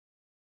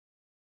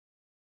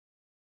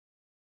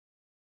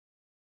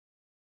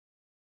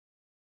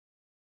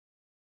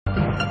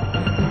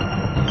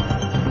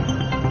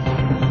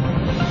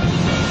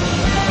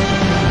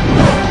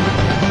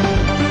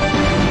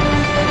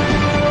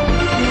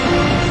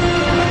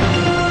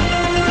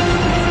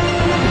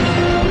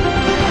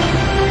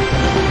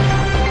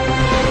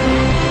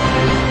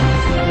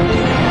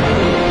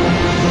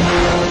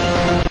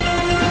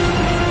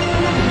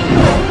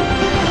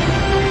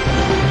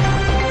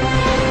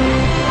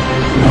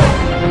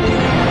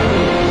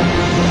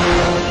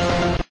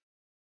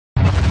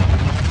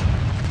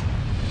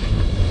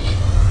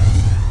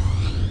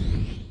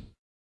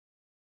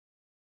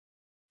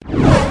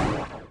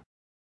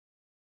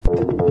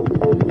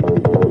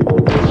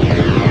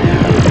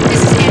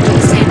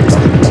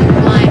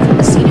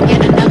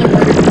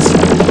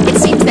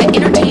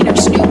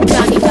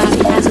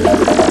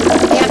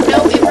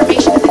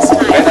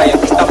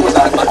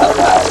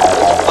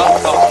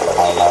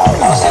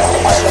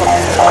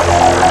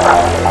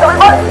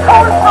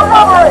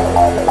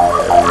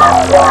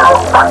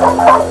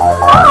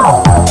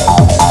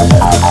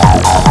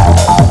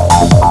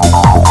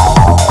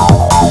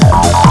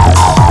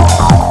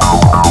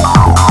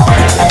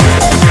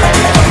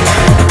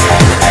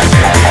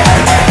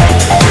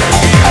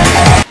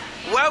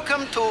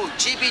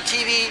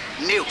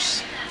GVTV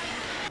News.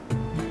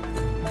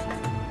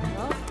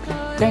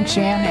 Thanks,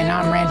 Shan, and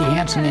I'm Randy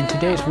Hansen. In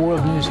today's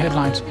world news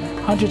headlines,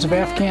 hundreds of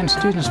Afghan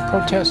students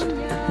protest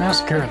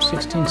massacre of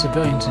 16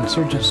 civilians,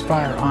 insurgents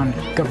fire on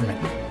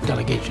government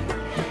delegation.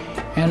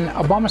 And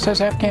Obama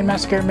says Afghan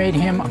massacre made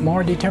him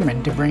more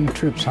determined to bring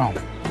troops home.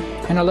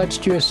 An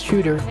alleged U.S.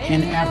 shooter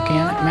in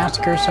Afghan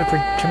massacre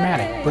suffered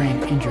traumatic brain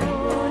injury.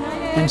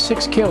 And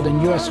 6 killed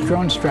in U.S.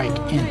 drone strike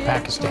in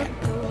Pakistan.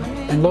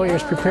 And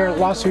lawyers prepare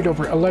lawsuit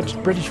over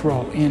alleged British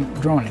role in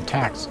drone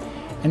attacks.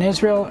 And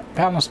Israel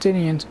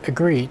Palestinians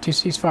agree to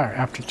ceasefire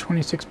after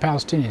 26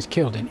 Palestinians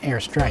killed in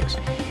airstrikes.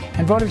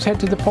 And voters head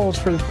to the polls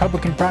for the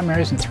Republican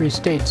primaries in 3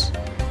 states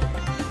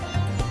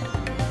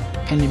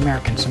in the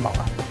American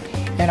Samoa.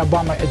 And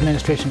Obama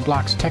administration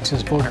blocks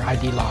Texas voter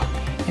ID law.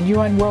 And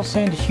UN will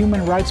send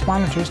human rights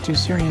monitors to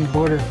Syrian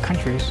border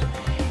countries.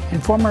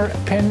 And former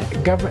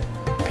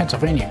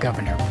Pennsylvania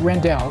Governor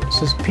Rendell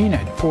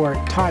subpoenaed for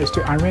ties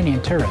to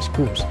Iranian terrorist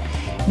groups.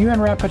 UN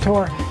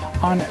rapporteur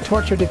on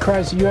torture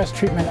decries the U.S.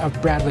 treatment of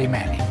Bradley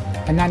Manning.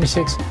 And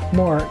 96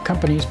 more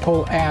companies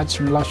pull ads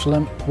from Rush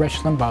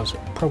Limbaugh's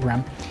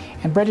program.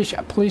 And British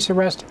police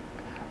arrest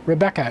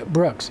Rebecca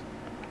Brooks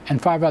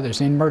and 5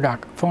 others in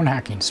Murdoch phone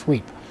hacking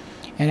sweep.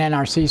 And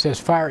NRC says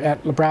fire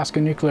at Nebraska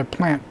nuclear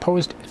plant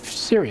posed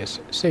serious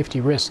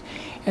safety risks.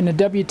 And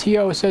the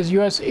WTO says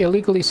U.S.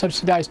 illegally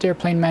subsidized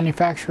airplane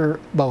manufacturer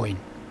Boeing.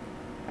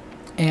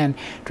 And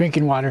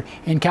drinking water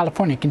in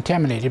California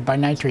contaminated by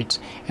nitrates.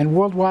 And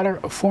World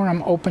Water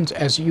Forum opens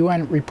as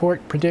UN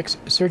report predicts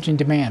surging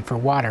demand for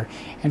water.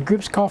 And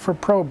groups call for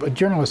probe a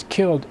journalist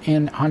killed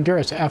in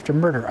Honduras after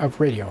murder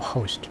of radio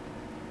host.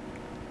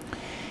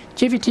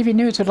 GVTV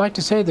News would like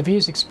to say the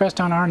views expressed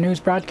on our news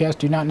broadcast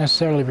do not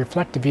necessarily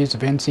reflect the views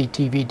of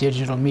NCTV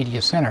Digital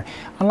Media Center.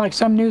 Unlike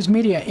some news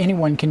media,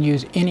 anyone can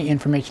use any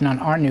information on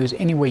our news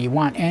any way you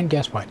want, and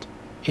guess what?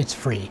 It's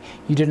free.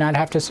 You do not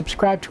have to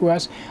subscribe to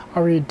us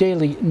or your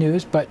daily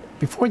news, but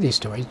before these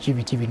stories,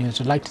 GVTV News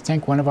would like to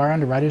thank one of our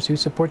underwriters who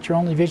supports your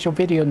only visual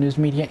video news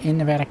media in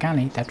Nevada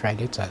County. That's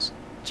right, it's us,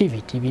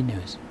 GVTV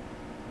News.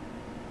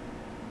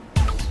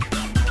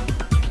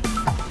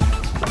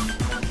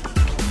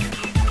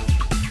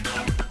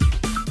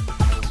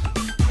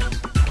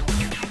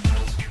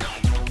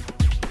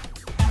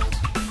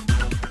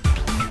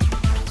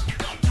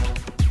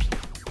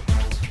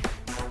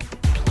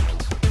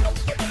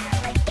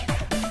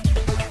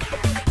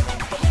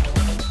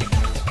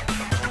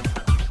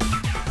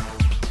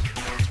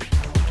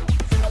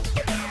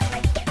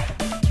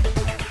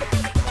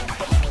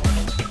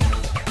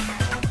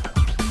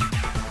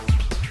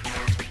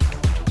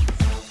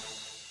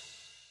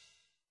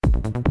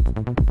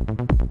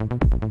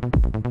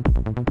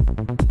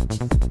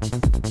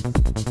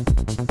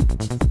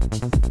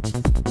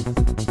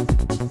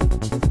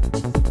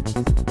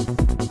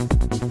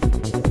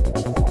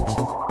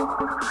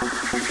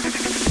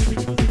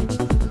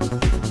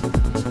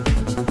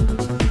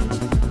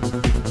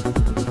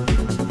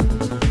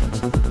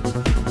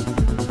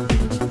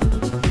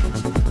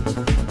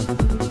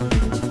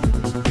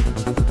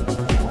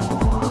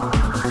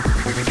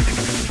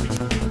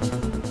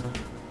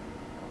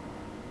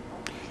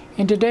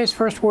 In today's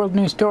first world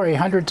news story,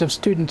 hundreds of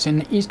students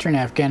in eastern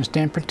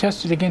Afghanistan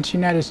protested against the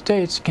United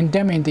States,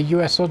 condemning the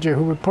U.S. soldier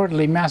who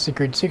reportedly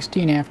massacred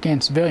 16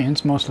 Afghan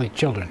civilians, mostly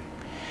children.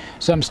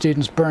 Some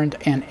students burned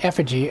an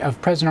effigy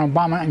of President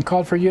Obama and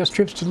called for U.S.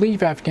 troops to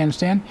leave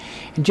Afghanistan.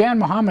 And Jan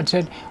Mohammed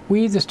said,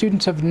 "We, the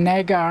students of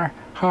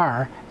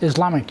Nangarhar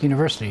Islamic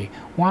University,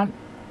 want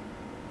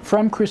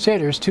from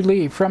crusaders to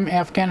leave from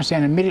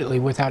Afghanistan immediately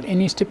without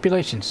any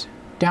stipulations.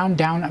 Down,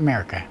 down,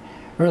 America."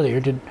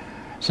 Earlier,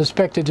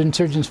 suspected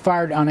insurgents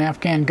fired on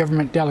Afghan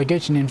government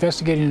delegation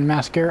investigating the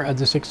massacre of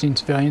the 16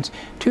 civilians.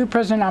 2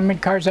 President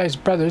Ahmed Karzai's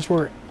brothers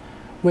were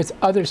with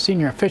other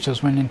senior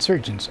officials when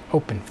insurgents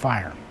opened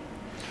fire.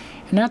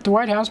 And at the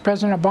White House,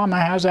 President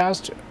Obama has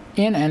asked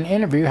in an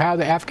interview how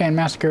the Afghan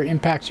massacre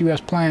impacts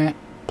U.S.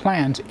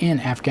 plans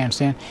in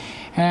Afghanistan.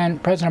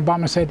 And President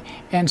Obama said,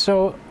 "And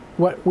so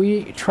what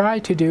we try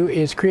to do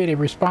is create a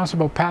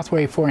responsible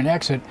pathway for an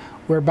exit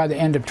where by the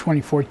end of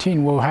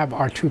 2014 we'll have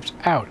our troops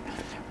out."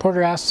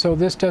 Porter asked, "So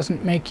this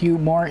doesn't make you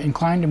more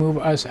inclined to move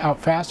us out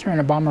faster?" And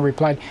Obama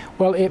replied,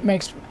 "Well, it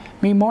makes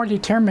me more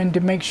determined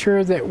to make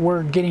sure that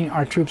we're getting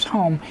our troops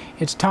home.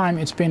 It's time.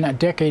 It's been a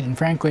decade, and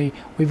frankly,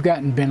 we've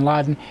gotten bin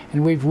Laden,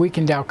 and we've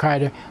weakened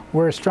al-Qaeda.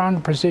 We're in a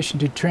stronger position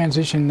to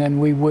transition than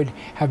we would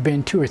have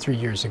been 2 or 3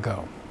 years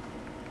ago."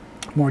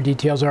 More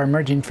details are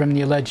emerging from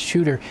the alleged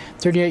shooter,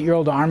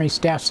 38-year-old Army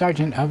Staff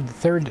Sergeant of the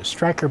 3rd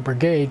Stryker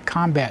Brigade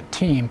Combat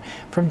Team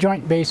from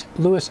Joint Base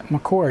Lewis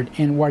McChord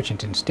in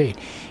Washington State.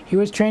 He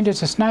was trained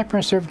as a sniper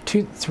and served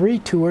 3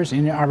 tours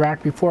in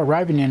Iraq before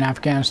arriving in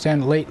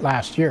Afghanistan late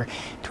last year.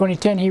 In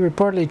 2010, he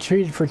reportedly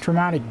treated for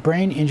traumatic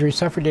brain injury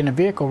suffered in a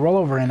vehicle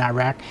rollover in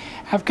Iraq.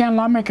 Afghan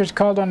lawmakers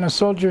called on the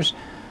soldiers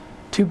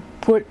to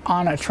put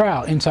on a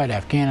trial inside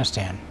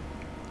Afghanistan.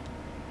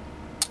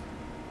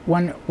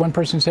 One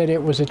person said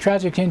it was a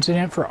tragic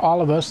incident for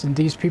all of us, and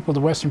these people, the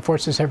Western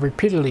forces, have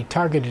repeatedly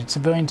targeted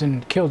civilians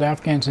and killed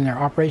Afghans in their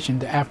operation.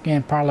 The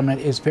Afghan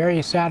parliament is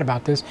very sad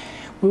about this.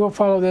 We will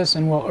follow this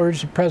and will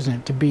urge the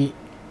president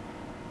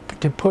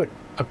to put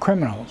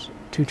criminals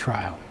to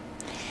trial.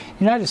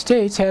 The United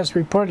States has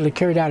reportedly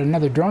carried out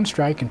another drone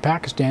strike in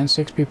Pakistan.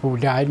 6 people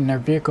died and their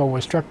vehicle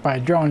was struck by a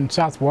drone in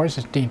South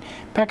Waziristan.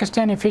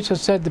 Pakistani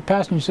officials said the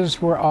passengers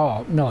were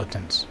all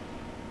militants.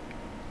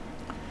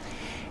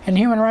 And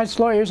human rights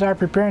lawyers are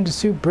preparing to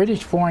sue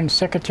British Foreign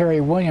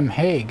Secretary William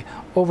Hague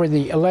over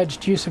the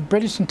alleged use of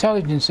British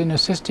intelligence in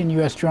assisting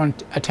U.S. drone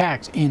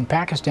attacks in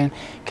Pakistan.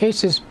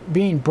 Cases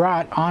being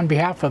brought on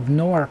behalf of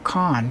Noor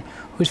Khan,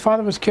 whose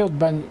father was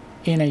killed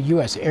in a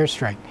U.S.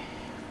 airstrike.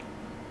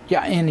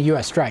 In a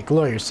U.S. strike.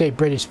 Lawyers say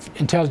British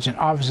intelligence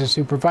officers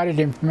who provided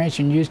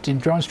information used in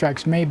drone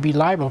strikes may be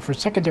liable for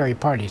secondary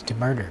parties to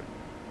murder.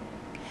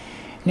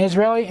 And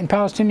Israeli and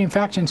Palestinian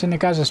factions in the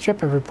Gaza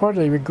Strip have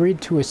reportedly agreed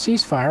to a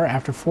ceasefire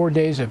after 4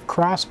 days of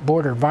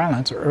cross-border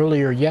violence.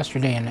 Earlier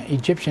yesterday, an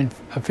Egyptian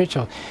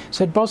official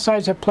said both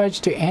sides have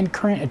pledged to end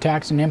current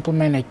attacks and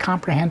implement a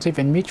comprehensive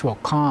and mutual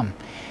calm.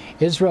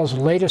 Israel's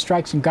latest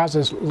strikes in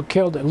Gaza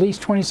killed at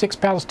least 26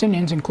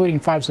 Palestinians, including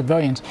 5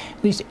 civilians.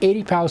 At least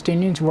 80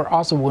 Palestinians were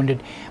also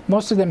wounded,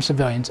 most of them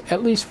civilians.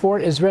 At least 4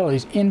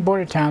 Israelis in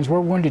border towns were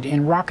wounded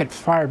in rockets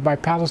fired by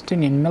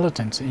Palestinian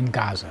militants in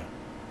Gaza.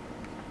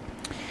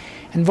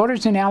 And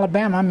voters in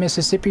Alabama,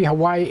 Mississippi,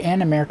 Hawaii,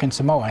 and American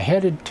Samoa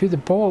headed to the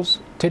polls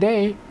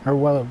today, or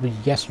well, it was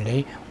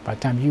yesterday by the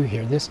time you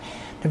hear this,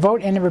 to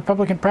vote in the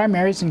Republican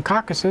primaries and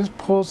caucuses.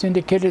 Polls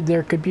indicated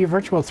there could be a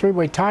virtual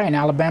 3-way tie in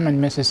Alabama and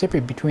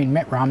Mississippi between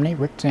Mitt Romney,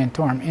 Rick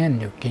Santorum, and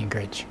Newt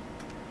Gingrich.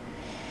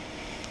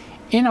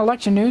 In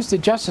election news, the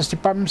Justice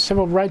Department's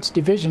Civil Rights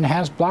Division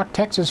has blocked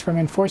Texas from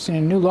enforcing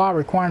a new law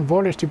requiring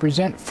voters to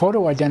present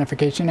photo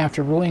identification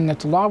after ruling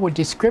that the law would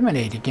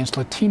discriminate against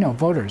Latino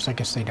voters. I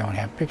guess they don't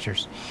have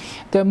pictures.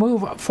 The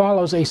move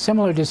follows a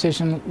similar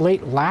decision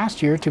late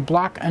last year to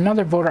block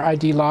another voter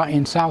ID law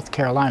in South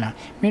Carolina.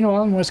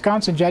 Meanwhile, in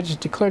Wisconsin, judges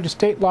declared a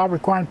state law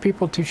requiring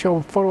people to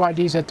show photo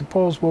IDs at the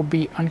polls will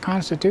be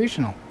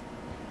unconstitutional.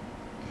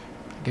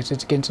 I guess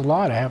it's against the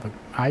law to have an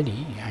ID.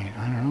 I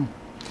don't know.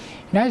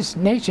 The United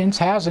Nations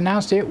has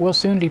announced it will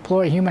soon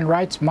deploy human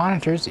rights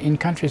monitors in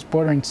countries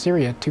bordering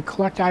Syria to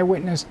collect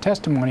eyewitness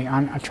testimony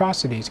on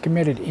atrocities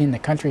committed in the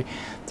country.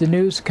 The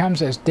news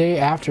comes as day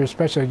after a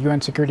special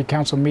UN Security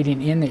Council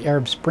meeting in the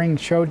Arab Spring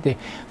showed the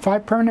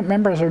 5 permanent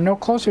members are no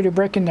closer to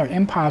breaking their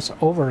impasse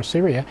over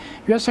Syria.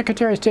 U.S.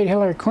 Secretary of State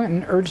Hillary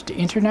Clinton urged the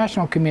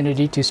international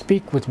community to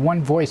speak with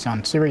one voice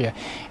on Syria.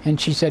 And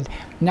she said,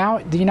 now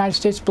the United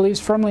States believes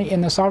firmly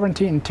in the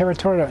sovereignty and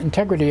territorial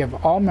integrity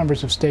of all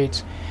members of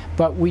states,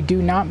 but we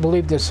do not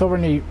believe that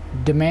sovereignty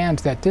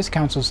demands that this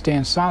council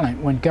stand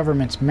silent when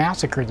governments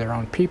massacre their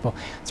own people,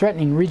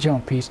 threatening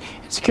regional peace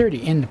and security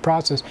in the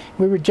process.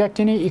 We reject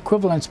any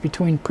equivalence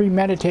between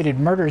premeditated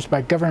murders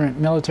by government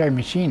military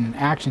machine and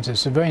actions of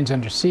civilians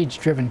under siege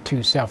driven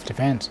to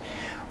self-defense.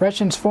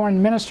 Russia's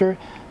Foreign Minister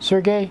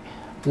Sergei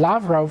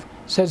Lavrov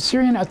said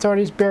Syrian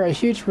authorities bear a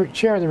huge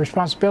share of the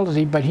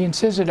responsibility, but he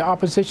insisted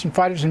opposition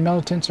fighters and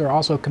militants are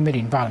also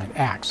committing violent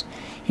acts.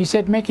 He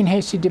said making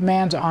hasty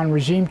demands on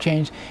regime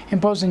change,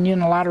 imposing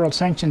unilateral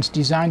sanctions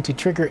designed to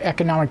trigger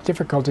economic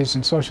difficulties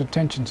and social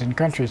tensions in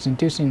countries,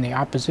 inducing the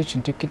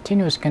opposition to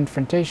continuous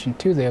confrontation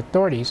to the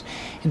authorities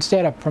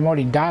instead of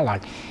promoting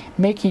dialogue,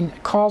 making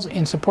calls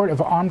in support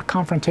of armed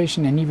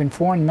confrontation and even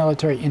foreign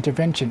military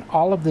intervention.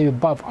 All of the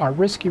above are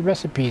risky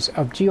recipes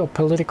of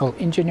geopolitical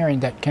engineering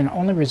that can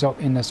only result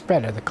in the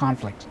spread of the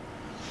conflict.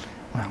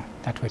 Well,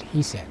 that's what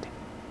he said.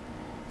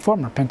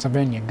 Former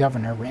Pennsylvania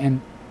Governor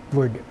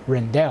Edward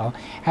Rendell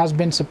has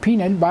been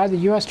subpoenaed by the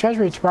U.S.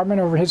 Treasury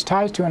Department over his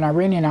ties to an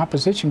Iranian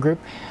opposition group,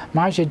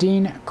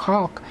 Mujahideen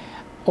Khalq,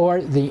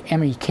 or the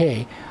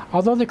MEK.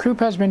 Although the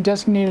group has been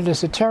designated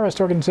as a terrorist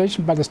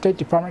organization by the State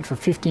Department for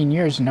 15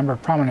 years, a number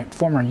of prominent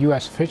former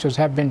U.S. officials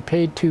have been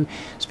paid to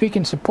speak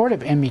in support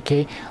of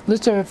MEK.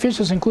 List of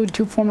officials include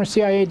 2 former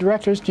CIA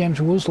directors, James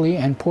Woosley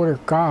and Porter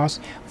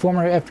Goss,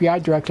 former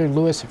FBI Director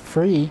Louis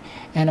Freeh,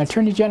 and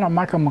Attorney General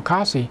Michael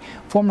McCarthy,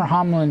 former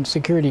Homeland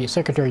Security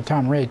Secretary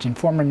Tom Ridge, and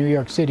former New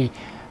York City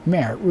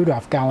Mayor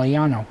Rudolph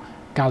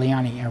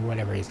Giuliani, or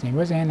whatever his name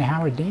was, and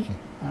Howard Dean.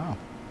 Oh,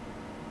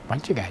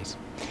 bunch of guys.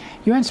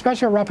 UN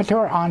Special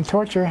Rapporteur on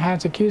Torture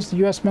has accused the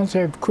U.S.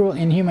 military of cruel,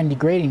 inhuman,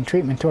 degrading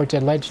treatment towards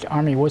alleged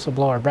Army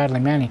whistleblower Bradley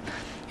Manning.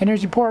 In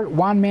his report,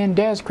 Juan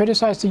Mendez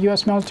criticized the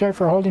U.S. military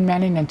for holding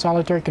Manning in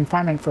solitary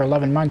confinement for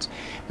 11 months.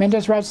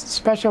 Mendez writes the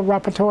Special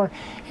Rapporteur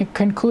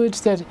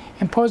concludes that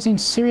imposing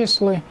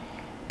seriously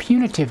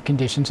punitive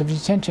conditions of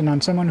detention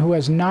on someone who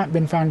has not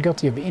been found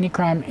guilty of any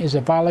crime is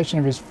a violation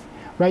of his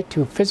right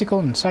to physical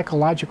and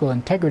psychological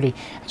integrity,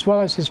 as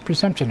well as his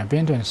presumption of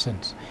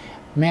innocence.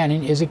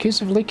 Manning is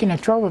accused of leaking a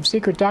trove of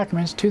secret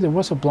documents to the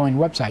whistleblowing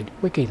website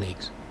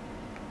WikiLeaks.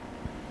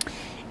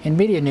 In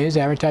media news,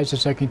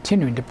 advertisers are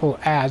continuing to pull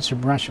ads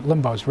from Rush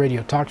Limbaugh's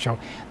radio talk show.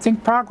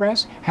 Think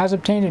Progress has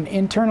obtained an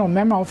internal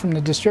memo from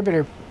the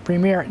distributor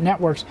Premier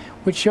Networks,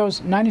 which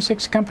shows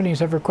 96 companies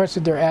have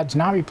requested their ads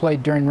not be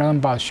played during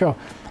Limbaugh's show.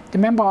 The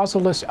memo also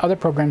lists other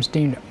programs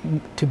deemed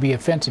to be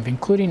offensive,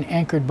 including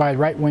anchored by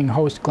right-wing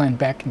host Glenn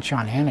Beck and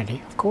Sean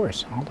Hannity. Of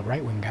course, all the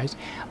right-wing guys.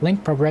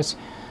 Link Progress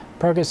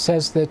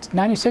says that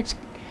 96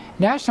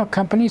 national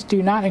companies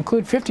do not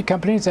include 50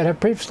 companies that have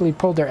previously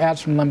pulled their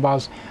ads from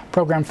Limbaugh's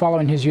program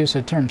following his use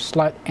of the term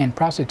slut and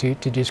prostitute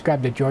to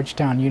describe the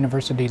Georgetown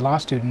University law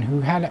student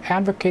who had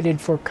advocated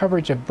for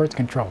coverage of birth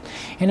control.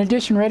 In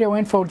addition,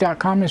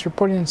 RadioInfo.com is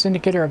reporting this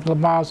indicator of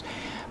Limbaugh's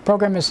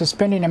program is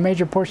suspending a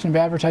major portion of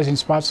advertising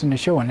spots in the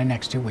show in the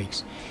next 2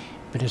 weeks.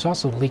 But it's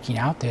also leaking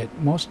out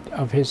that most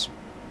of his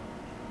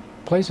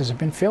places have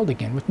been filled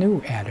again with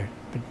new ad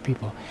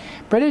people.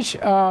 British,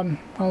 well,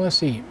 let's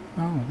see.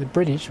 Oh, the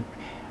British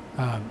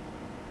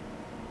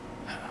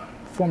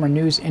former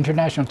News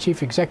International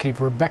Chief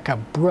Executive Rebecca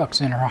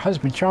Brooks and her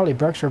husband Charlie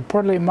Brooks are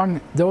reportedly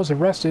among those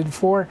arrested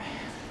for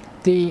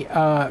the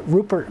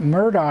Rupert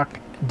Murdoch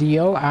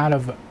deal out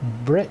of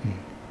Britain.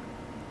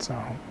 So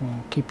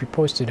we'll keep you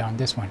posted on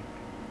this one.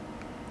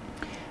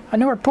 A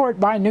new report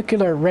by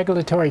Nuclear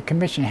Regulatory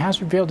Commission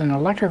has revealed an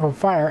electrical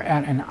fire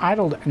at an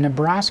idled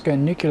Nebraska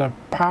nuclear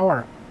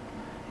power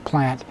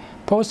plant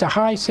posed a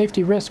high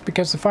safety risk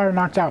because the fire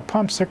knocked out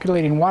pumps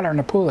circulating water in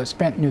a pool of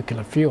spent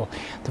nuclear fuel.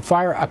 The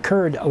fire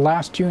occurred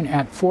last June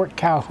at Fort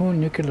Calhoun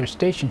Nuclear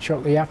Station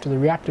shortly after the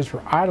reactors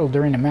were idle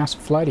during a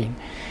massive flooding.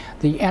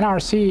 The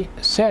NRC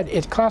said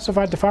it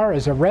classified the fire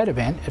as a red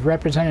event,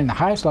 representing the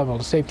highest level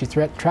of safety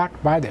threat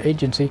tracked by the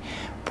agency. The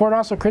report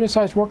also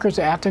criticized workers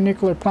at the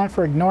nuclear plant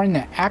for ignoring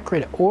the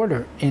accurate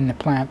order in the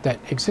plant that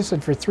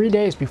existed for 3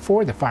 days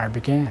before the fire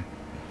began.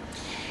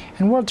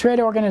 And World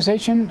Trade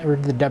Organization, or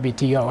the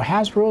WTO,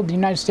 has ruled the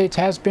United States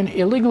has been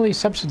illegally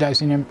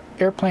subsidizing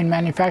airplane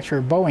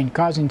manufacturer Boeing,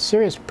 causing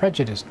serious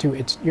prejudice to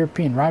its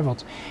European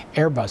rivals,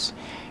 Airbus.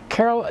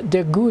 Carol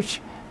de Gucht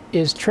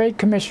is Trade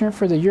Commissioner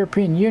for the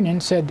European Union,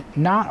 said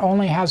not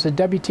only has the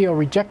WTO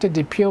rejected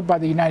the appeal by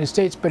the United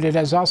States, but it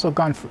has also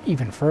gone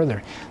even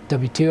further.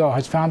 WTO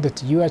has found that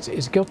the U.S.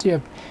 is guilty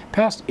of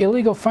past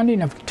illegal funding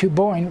to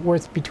Boeing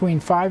worth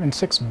between $5 and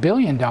 $6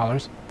 billion,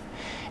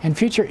 and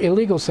future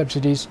illegal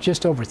subsidies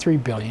just over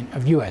 $3 billion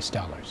of U.S.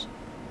 dollars.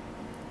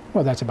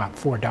 Well, that's about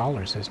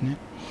 $4, isn't it?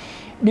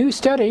 New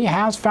study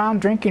has found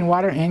drinking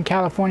water in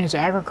California's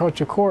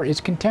agricultural core is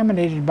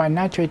contaminated by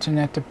nitrates and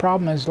that the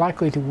problem is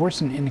likely to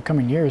worsen in the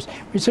coming years.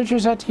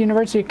 Researchers at the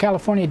University of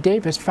California,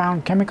 Davis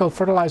found chemical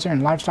fertilizer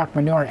and livestock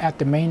manure at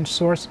the main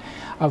source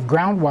of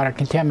groundwater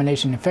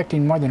contamination,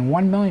 affecting more than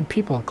 1 million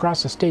people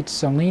across the state's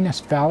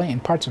Salinas Valley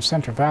and parts of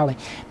Central Valley.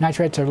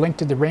 Nitrates are linked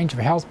to the range of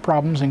health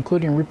problems,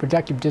 including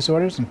reproductive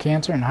disorders and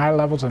cancer, and high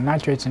levels of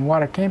nitrates in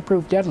water can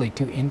prove deadly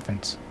to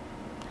infants.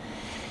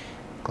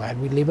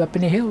 Glad we live up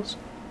in the hills.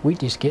 We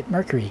just get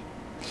mercury.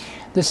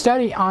 The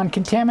study on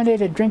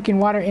contaminated drinking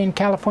water in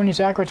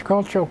California's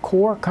agricultural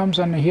core comes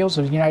on the heels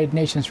of the United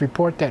Nations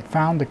report that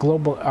found the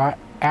global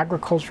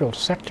agricultural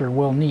sector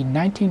will need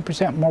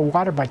 19% more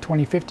water by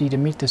 2050 to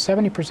meet the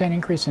 70%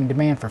 increase in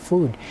demand for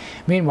food.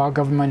 Meanwhile,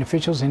 government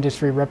officials,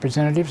 industry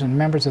representatives, and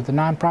members of the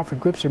nonprofit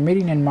groups are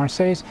meeting in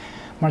Marseille,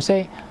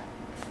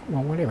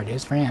 well, whatever it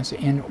is, France,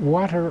 in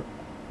World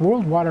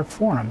Water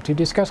Forum to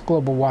discuss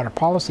global water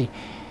policy.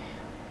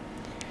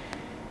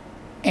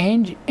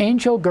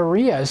 Angel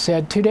Gurria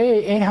said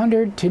today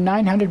 800 to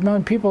 900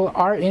 million people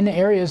are in the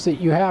areas that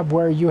you have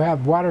where you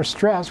have water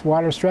stress.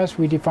 Water stress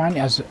we define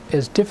as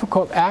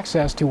difficult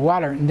access to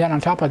water, and then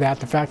on top of that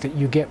the fact that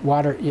you get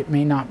water, it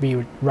may not be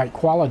right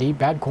quality,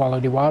 bad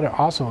quality water,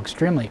 also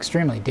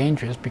extremely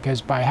dangerous, because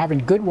by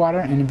having good water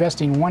and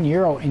investing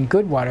 €1 in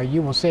good water,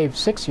 you will save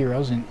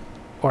 €6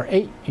 or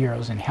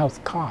 €8 in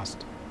health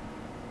cost.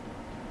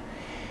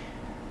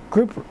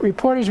 Group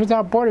Reporters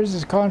Without Borders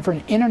is calling for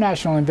an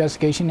international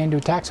investigation into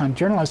attacks on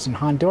journalists in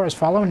Honduras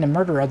following the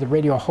murder of the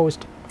radio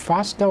host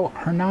Fausto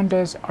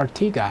Hernandez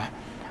Artiga,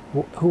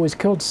 who was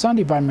killed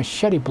Sunday by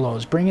machete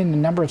blows, bringing the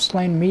number of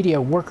slain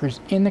media workers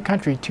in the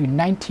country to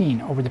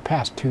 19 over the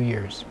past 2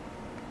 years.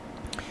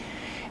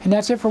 And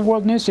that's it for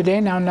World News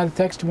today. Now another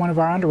thanks to one of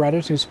our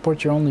underwriters who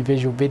supports your only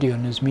visual video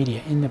news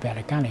media in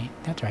Nevada County.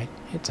 That's right,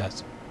 it's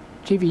us.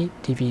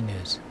 GVTV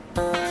News.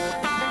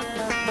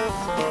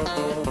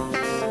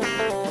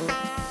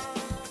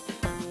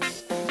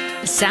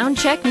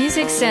 Soundcheck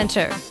Music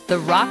Center, the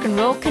rock and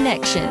roll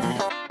connection.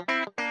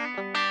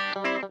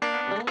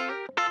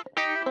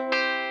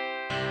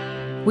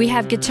 We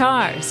have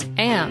guitars,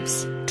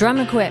 amps,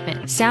 drum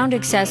equipment, sound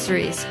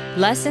accessories,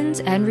 lessons,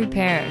 and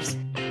repairs.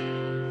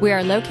 We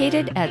are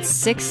located at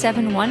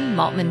 671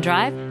 Maltman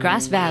Drive,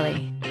 Grass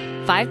Valley.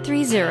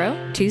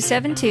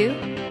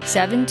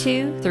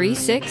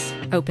 530-272-7236,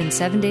 open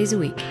 7 days a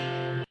week.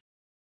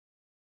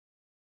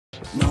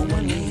 No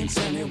one needs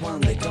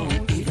anyone, they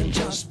don't even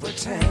just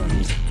pretend.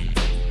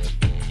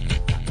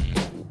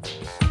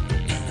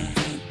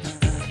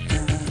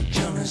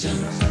 Jonah's an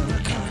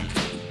American.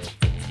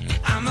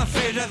 I'm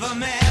afraid of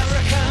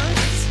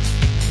Americans.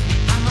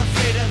 I'm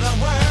afraid of the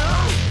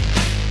world.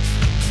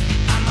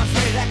 I'm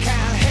afraid I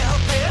can't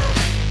help it.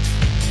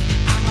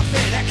 I'm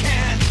afraid I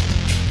can't.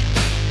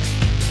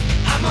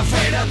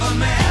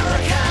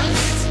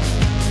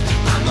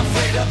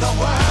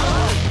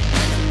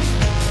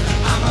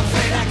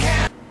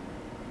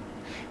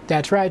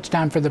 That's right, it's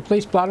time for the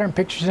police blotter, and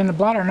pictures in the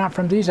blotter are not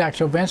from these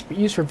actual events, but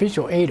used for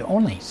visual aid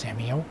only,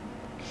 Samuel.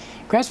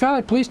 Grass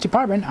Valley Police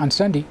Department on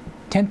Sunday,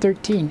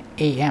 10:13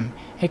 a.m.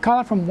 A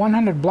caller from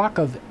 100 block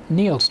of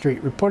Neal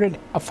Street reported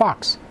a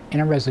fox in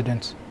a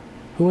residence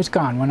who was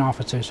gone when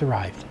officers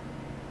arrived.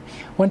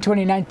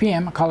 1:29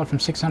 p.m. a caller from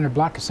 600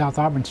 block of South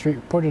Auburn Street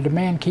reported a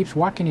man keeps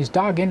walking his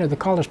dog into the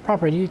caller's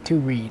property to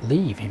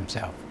relieve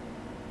himself.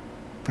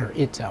 Or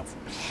itself.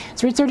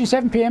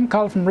 3:37 p.m.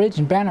 caller from Ridge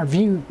and Banner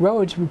View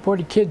Roads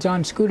reported kids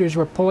on scooters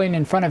were pulling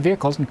in front of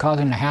vehicles and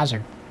causing a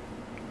hazard.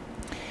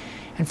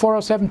 And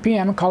 4:07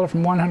 p.m. a caller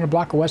from 100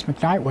 block of West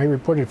McKnight Way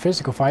reported a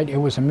physical fight. It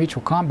was a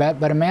mutual combat,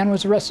 but a man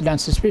was arrested on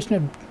suspicion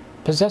of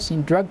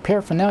possessing drug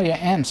paraphernalia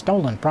and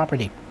stolen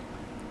property.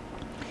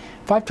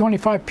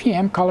 5:25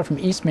 p.m. caller from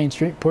East Main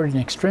Street reported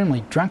an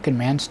extremely drunken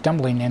man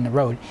stumbling in the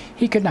road.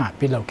 He could not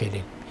be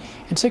located.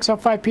 At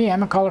 6:05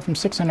 p.m. a caller from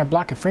 600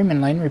 block of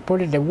Freeman Lane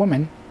reported a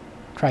woman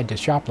tried to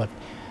shoplift,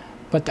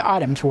 but the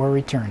items were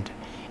returned.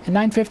 At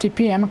 9:50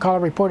 p.m. a caller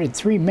reported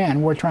 3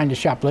 men were trying to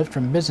shoplift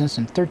from a business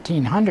in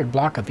 1300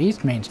 block of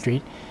East Main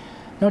Street.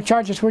 No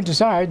charges were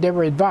desired. They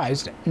were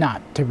advised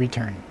not to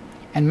return.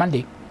 And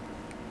Monday,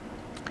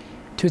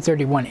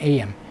 2:31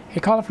 a.m. a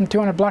caller from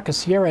 200 block of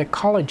Sierra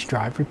College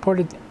Drive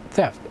reported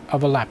theft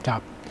of a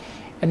laptop.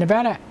 At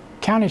Nevada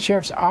County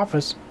Sheriff's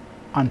Office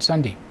on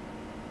Sunday,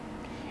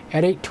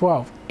 at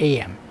 8:12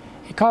 a.m.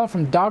 a caller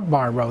from Dog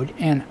Bar Road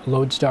and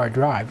Lodestar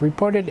Drive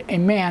reported a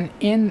man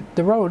in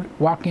the road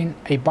walking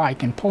a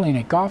bike and pulling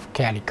a golf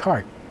caddy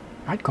cart.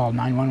 I'd call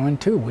 911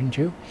 too, wouldn't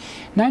you?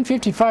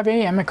 9:55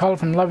 a.m. a caller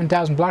from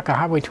 11,000 block of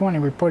Highway 20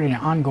 reported an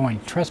ongoing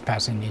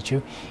trespassing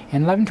issue.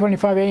 And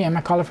 11:25 a.m.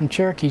 a caller from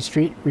Cherokee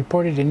Street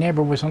reported a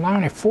neighbor was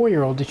allowing a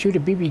 4-year-old to shoot a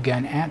BB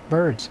gun at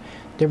birds.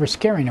 They were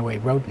scaring away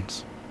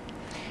rodents.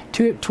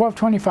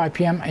 12:25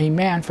 p.m. a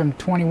man from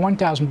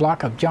 21,000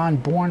 block of John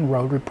Bourne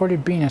Road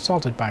reported being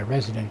assaulted by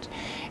residents.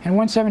 And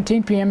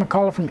 1:17 p.m. a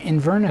caller from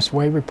Inverness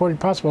Way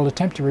reported possible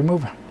attempt to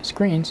remove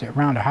screens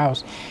around a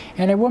house.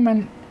 And a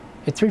woman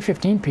at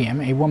 3:15 p.m.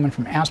 a woman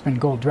from Aspen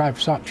Gold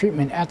Drive sought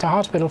treatment at the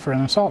hospital for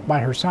an assault by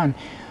her son,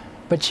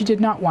 but she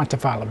did not want to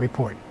file a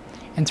report.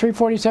 And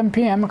 3:47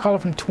 p.m. a caller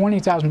from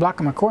 20,000 block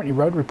of McCourtney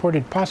Road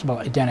reported possible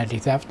identity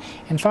theft.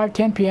 And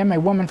 5:10 p.m.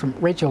 a woman from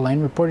Rachel Lane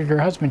reported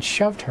her husband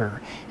shoved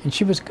her, and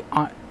she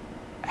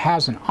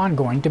has an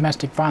ongoing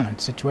domestic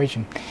violence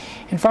situation.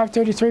 And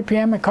 5:33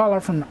 p.m. a caller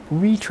from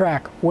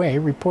Retrack Way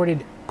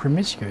reported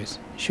promiscuous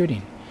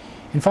shooting.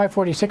 And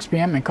 5:46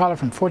 p.m. a caller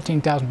from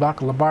 14,000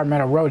 block of LeBar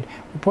Meadow Road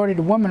reported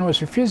a woman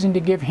was refusing to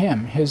give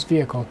him his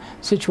vehicle.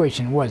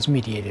 Situation was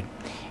mediated.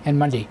 And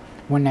Monday,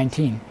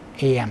 1:19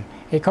 a.m.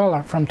 a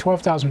caller from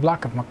 12,000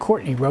 block of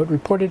McCourtney Road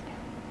reported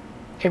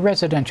a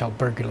residential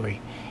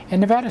burglary. In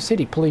Nevada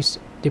City Police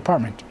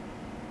Department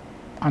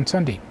on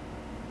Sunday,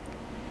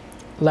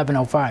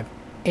 11:05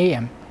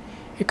 a.m.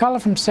 a caller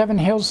from Seven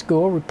Hills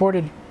School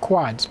reported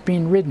quads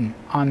being ridden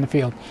on the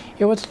field.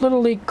 It was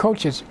Little League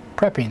coaches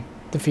prepping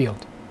the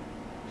field.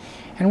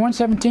 And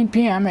 1:17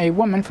 p.m. a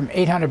woman from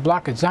 800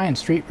 block of Zion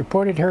Street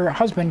reported her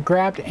husband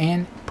grabbed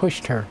and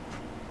pushed her.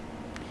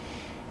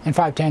 And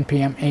 5:10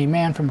 p.m. a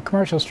man from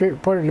Commercial Street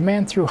reported a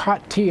man threw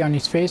hot tea on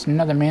his face and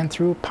another man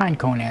threw a pine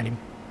cone at him.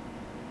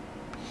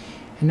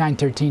 At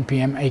 9:13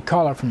 p.m. a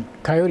caller from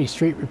Coyote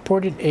Street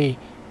reported a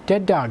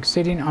dead dog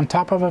sitting on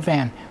top of a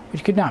van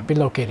which could not be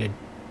located.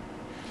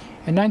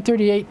 At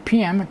 9:38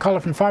 p.m. a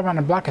caller from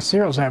 500 block of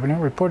Searles Avenue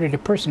reported a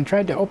person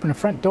tried to open the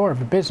front door of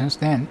a business,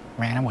 then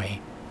ran away.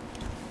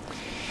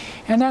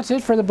 And that's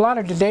it for the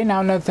blotter today.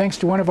 Now another thanks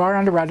to one of our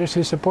underwriters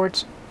who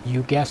supports,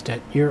 you guessed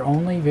it, your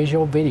only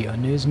visual video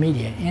news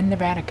media in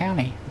Nevada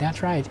County.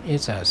 That's right,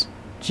 it's us,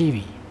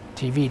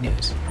 GVTV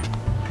News.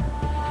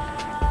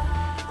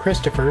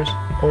 Christopher's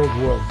Old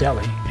World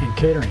Deli and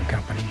Catering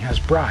Company has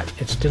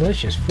brought its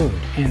delicious food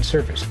and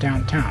service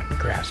downtown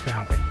Grass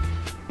Valley.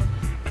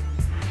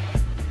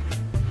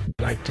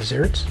 Like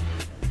desserts?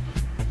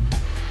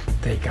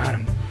 They got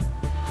them.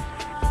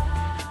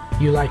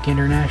 You like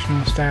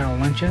international style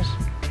lunches?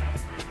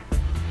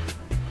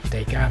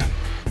 They got them.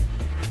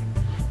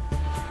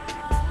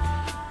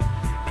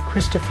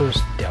 Christopher's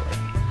Deli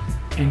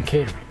and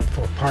Catering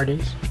for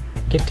parties,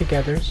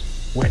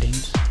 get-togethers,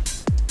 weddings,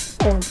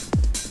 or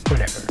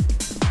whatever.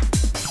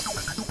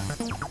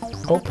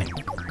 Open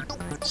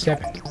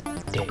 7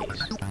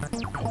 days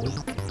a week.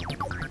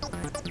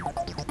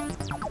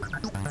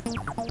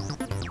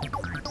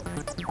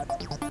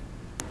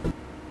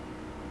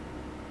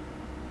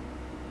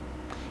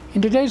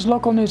 In today's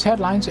local news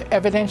headlines,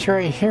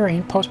 evidentiary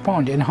hearing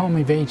postponed in home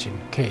invasion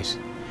case,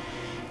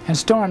 and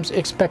storms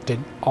expected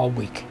all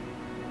week.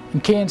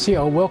 And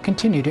KNCO will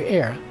continue to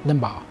air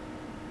Limbaugh.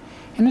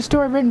 In a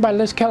story written by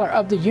Liz Keller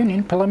of the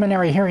Union,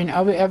 preliminary hearing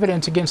of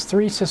evidence against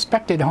 3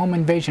 suspected home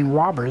invasion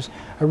robbers,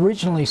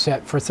 originally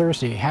set for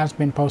Thursday, has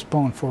been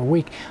postponed for a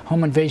week.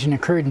 Home invasion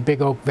occurred in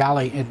Big Oak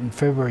Valley on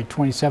February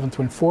 27th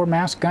when 4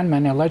 masked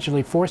gunmen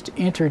allegedly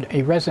entered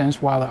a residence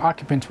while the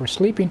occupants were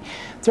sleeping,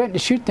 threatened to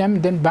shoot them,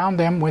 and then bound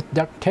them with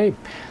duct tape.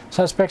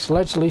 Suspects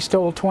allegedly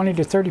stole 20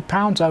 to 30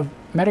 pounds of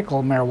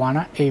medical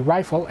marijuana, a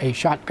rifle, a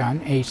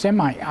shotgun, a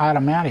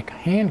semi-automatic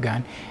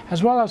handgun,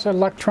 as well as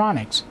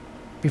electronics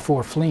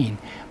before fleeing.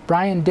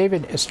 Brian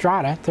David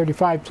Estrada,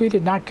 35,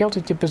 pleaded not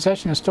guilty to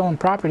possession of stolen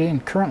property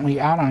and currently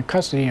out on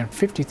custody on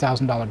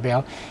 $50,000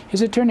 bail.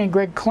 His attorney,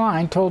 Greg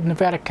Klein, told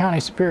Nevada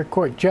County Superior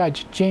Court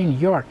Judge Jane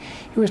York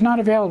he was not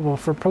available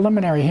for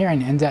preliminary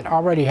hearing and that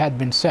already had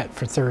been set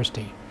for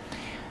Thursday.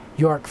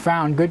 York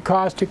found good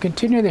cause to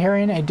continue the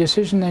hearing, a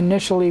decision that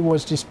initially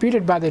was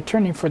disputed by the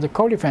attorney for the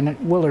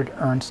co-defendant, Willard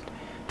Ernst,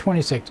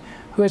 26,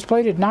 who has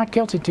pleaded not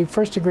guilty to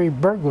first-degree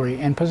burglary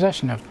and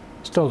possession of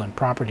stolen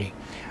property.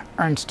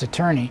 Ernst's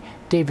attorney,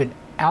 David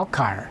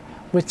Alkire,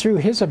 withdrew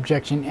his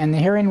objection and the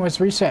hearing was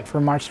reset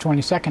for March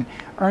 22nd.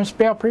 Ernst's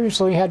bail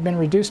previously had been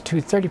reduced to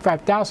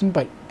 $35,000,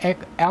 but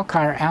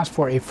Alkire asked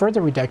for a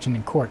further reduction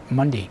in court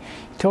Monday.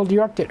 He told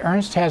York that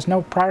Ernst has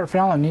no prior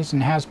felonies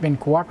and has been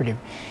cooperative.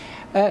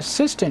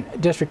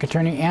 Assistant District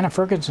Attorney Anna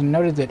Ferguson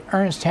noted that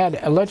Ernst had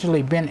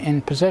allegedly been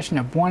in possession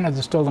of one of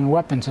the stolen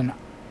weapons and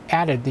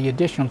added the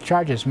additional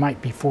charges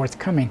might be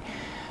forthcoming.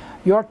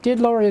 York did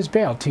lower his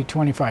bail to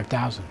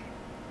 $25,000.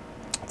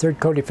 Third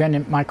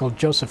co-defendant Michael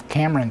Joseph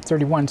Cameron,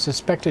 31,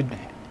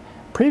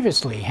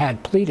 previously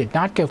had pleaded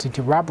not guilty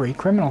to robbery,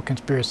 criminal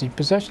conspiracy,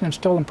 possession of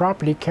stolen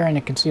property, carrying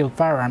a concealed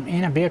firearm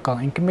in a vehicle,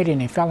 and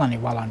committing a felony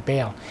while on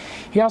bail.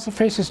 He also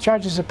faces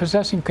charges of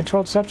possessing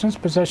controlled substance,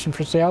 possession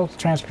for sale,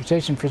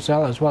 transportation for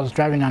sale, as well as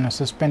driving on a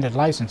suspended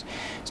license,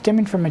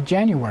 stemming from a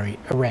January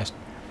arrest.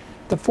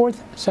 The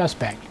fourth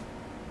suspect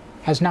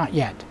has not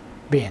yet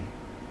been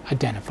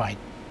identified.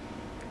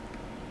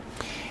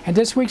 And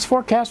this week's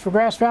forecast for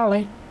Grass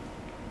Valley,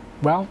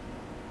 well,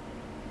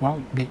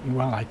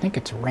 I think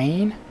it's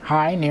rain,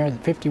 high near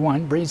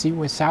 51, breezy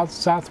with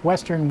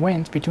south-southwestern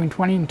winds between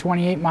 20 and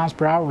 28 miles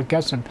per hour with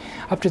gusts of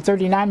up to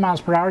 39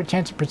 miles per hour,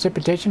 chance of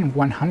precipitation of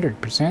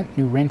 100%,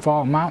 new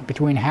rainfall amount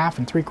between 1/2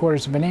 and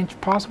 3/4 of an inch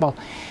possible.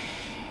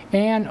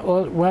 And,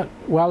 well,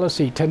 let's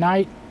see,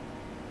 tonight,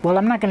 well,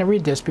 I'm not going to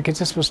read this because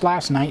this was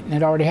last night and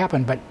it already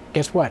happened, but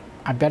guess what?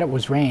 I bet it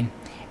was rain.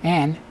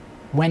 And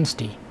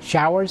Wednesday,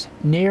 showers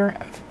near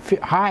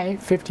high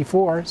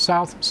 54,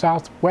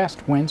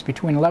 south-southwest winds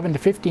between 11 to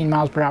 15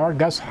 miles per hour,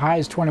 gusts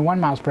highs 21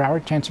 miles per hour,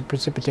 chance of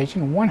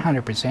precipitation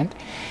 100%.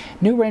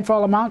 New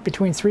rainfall amount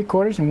between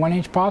 3/4 and 1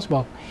 inch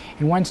possible.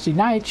 And Wednesday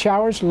night,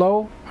 showers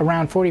low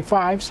around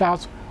 45,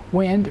 south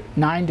wind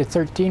 9 to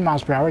 13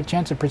 miles per hour,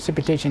 chance of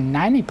precipitation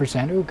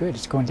 90%. Oh, good,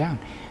 it's going down.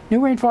 New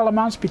rainfall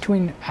amounts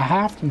between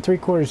 1/2 and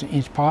 3/4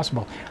 inch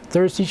possible.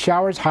 Thursday,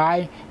 showers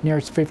high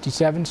near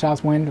 57,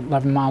 south wind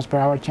 11 miles per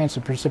hour, chance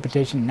of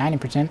precipitation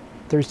 90%.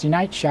 Thursday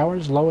night,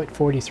 showers low at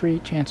 43,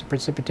 chance of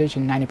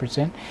precipitation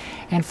 90%.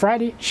 And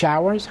Friday,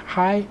 showers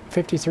high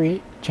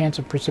 53, chance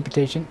of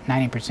precipitation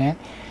 90%.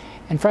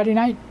 And Friday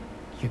night,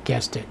 you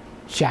guessed it,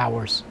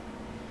 showers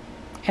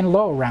and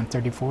low around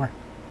 34.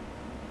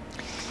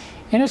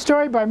 In a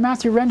story by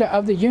Matthew Renda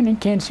of the Union,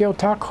 KNCO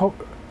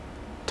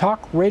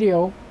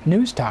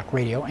News Talk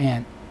Radio,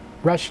 and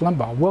Rush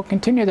Limbaugh will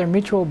continue their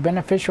mutual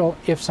beneficial,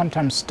 if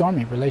sometimes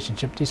stormy,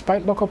 relationship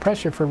despite local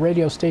pressure for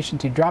radio station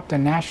to drop the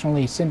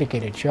nationally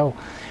syndicated show.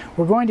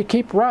 We're going to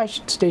keep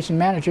Rush, station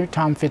manager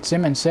Tom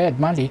Fitzsimmons said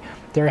Monday.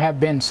 There have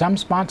been some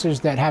sponsors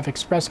that have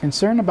expressed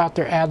concern about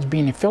their ads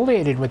being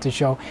affiliated with the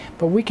show,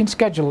 but we can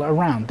schedule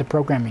around the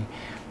programming.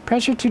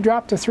 Pressure to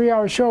drop the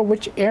 3-hour show,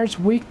 which airs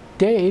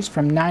weekdays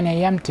from 9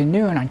 a.m. to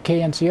noon on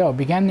KNCO,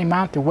 began to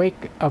mount the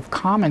wake of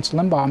comments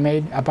Limbaugh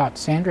made about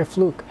Sandra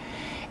Fluke,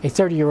 a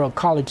 30-year-old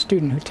college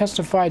student who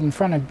testified in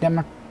front of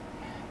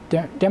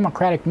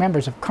Democratic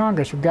members of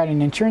Congress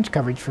regarding insurance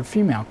coverage for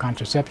female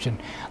contraception.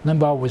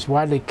 Limbaugh was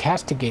widely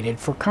castigated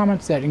for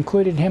comments that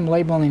included him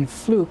labeling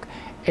Fluke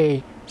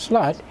a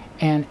slut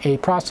and a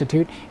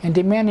prostitute and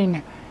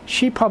demanding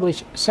she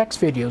publish sex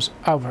videos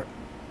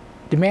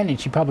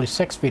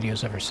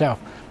of herself.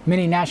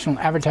 Many national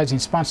advertising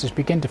sponsors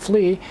began to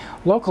flee.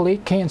 Locally,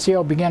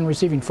 KNCO began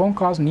receiving phone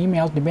calls and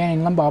emails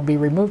demanding Limbaugh be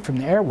removed from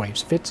the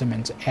airwaves,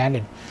 Fitzsimmons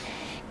added.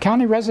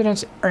 County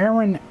residents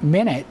Aaron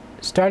Minute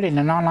started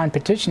an online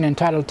petition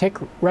entitled Take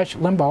Rush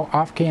Limbaugh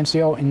Off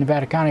KNCO in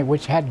Nevada County,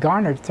 which had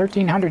garnered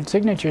 1,300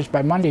 signatures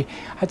by Monday.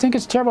 I think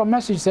it's a terrible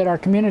message that our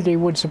community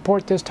would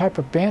support this type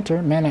of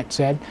banter, Minute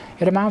said.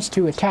 It amounts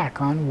to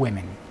attack on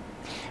women.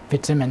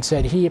 Fitzsimmons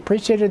said he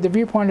appreciated the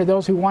viewpoint of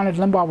those who wanted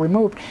Limbaugh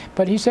removed,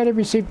 but he said he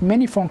received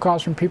many phone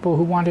calls from people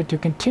who wanted to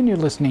continue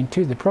listening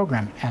to the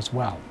program as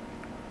well.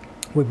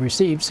 We've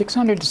received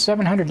 600 to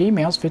 700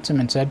 emails,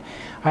 Fitzsimmons said.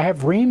 I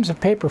have reams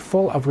of paper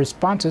full of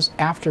responses.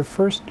 At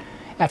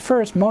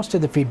first, most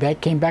of the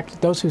feedback came back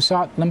to those who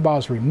sought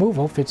Limbaugh's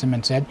removal,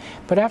 Fitzsimmons said,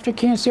 but after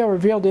KNCO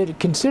revealed it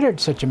considered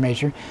such a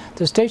measure,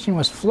 the station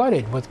was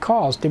flooded with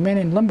calls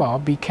demanding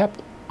Limbaugh be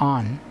kept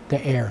on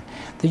the air.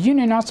 The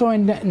union also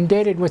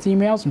inundated with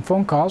emails and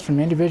phone calls from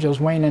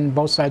individuals weighing in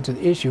both sides of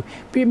the issue.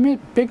 It'd be a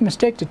big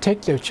mistake to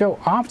take the show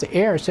off the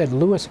air, said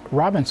Lewis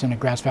Robinson of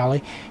Grass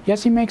Valley.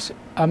 Yes, he made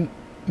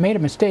a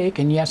mistake,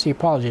 and yes, he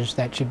apologizes.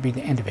 That should be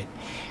the end of it.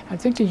 I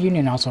think the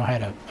union also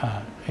had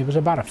it was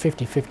about a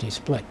 50-50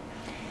 split.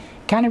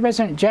 County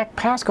resident Jack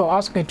Pasco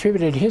also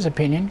contributed his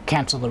opinion.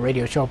 Cancel the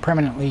radio show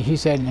permanently, he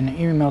said in an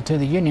email to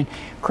the union.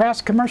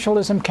 Crass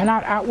commercialism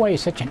cannot outweigh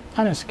such an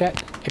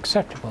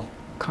unacceptable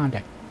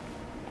conduct.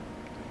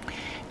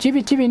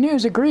 GVTV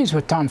News agrees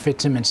with Tom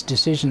Fitzsimmons'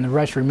 decision. The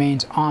rush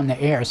remains on the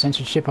air.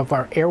 Censorship of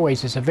our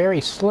airways is a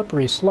very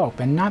slippery slope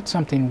and not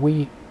something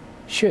we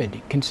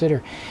should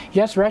consider.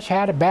 Yes, Rush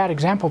had a bad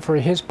example for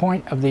his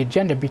point of the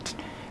agenda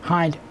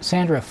behind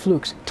Sandra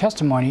Fluke's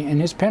testimony, and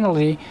his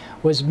penalty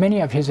was many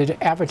of his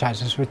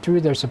advertisers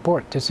withdrew their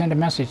support to send a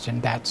message,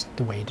 and that's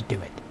the way to do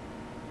it.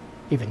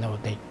 Even though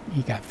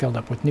he got filled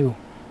up with new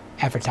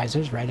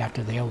advertisers right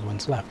after the old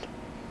ones left.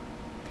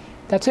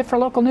 That's it for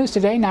local news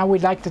today. Now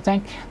we'd like to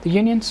thank the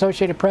Union,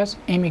 Associated Press,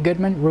 Amy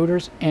Goodman,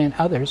 Reuters, and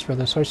others for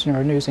the sourcing of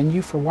our news, and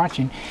you for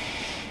watching.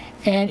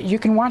 And you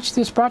can watch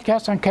this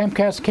broadcast on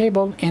Comcast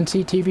Cable,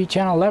 NCTV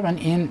Channel 11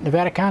 in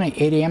Nevada County,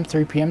 8 a.m.,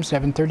 3 p.m.,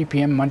 7:30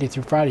 p.m., Monday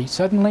through Friday.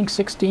 Southern Link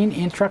 16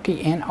 in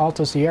Truckee and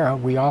Alta Sierra.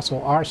 We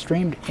also are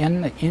streamed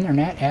in the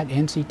internet at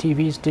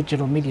NCTV's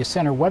Digital Media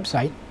Center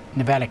website,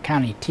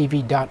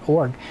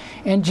 NevadaCountyTV.org,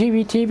 and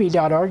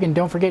GVTV.org. And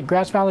don't forget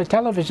Grass Valley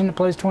Television that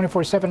plays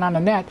 24/7 on the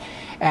net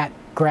at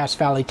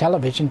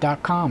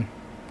GrassValleyTelevision.com.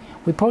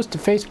 We post to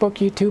Facebook,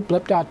 YouTube,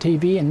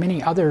 Blip.tv, and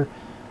many other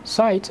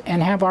sites,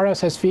 and have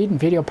RSS feed and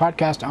video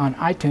podcast on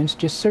iTunes.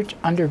 Just search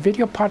under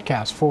video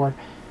podcast for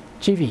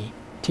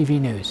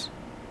GVTV News.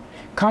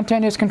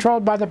 Content is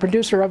controlled by the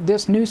producer of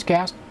this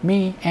newscast,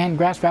 me, and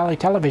Grass Valley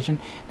Television.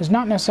 It is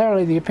not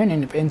necessarily the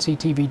opinion of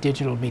NCTV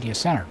Digital Media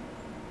Center,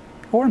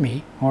 or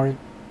me, or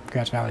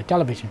Grass Valley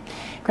Television.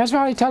 Grass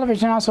Valley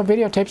Television also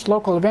videotapes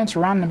local events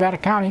around Nevada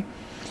County,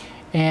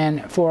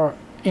 and for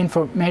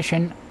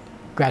information,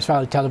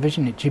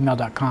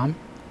 grassvalleytelevision@gmail.com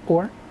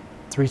or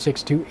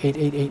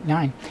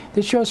 362-8889.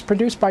 This show is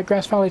produced by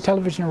Grass Valley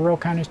Television and Rural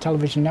Counties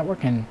Television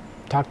Network, and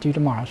talk to you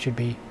tomorrow. Should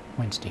be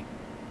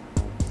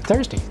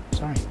Thursday,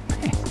 sorry.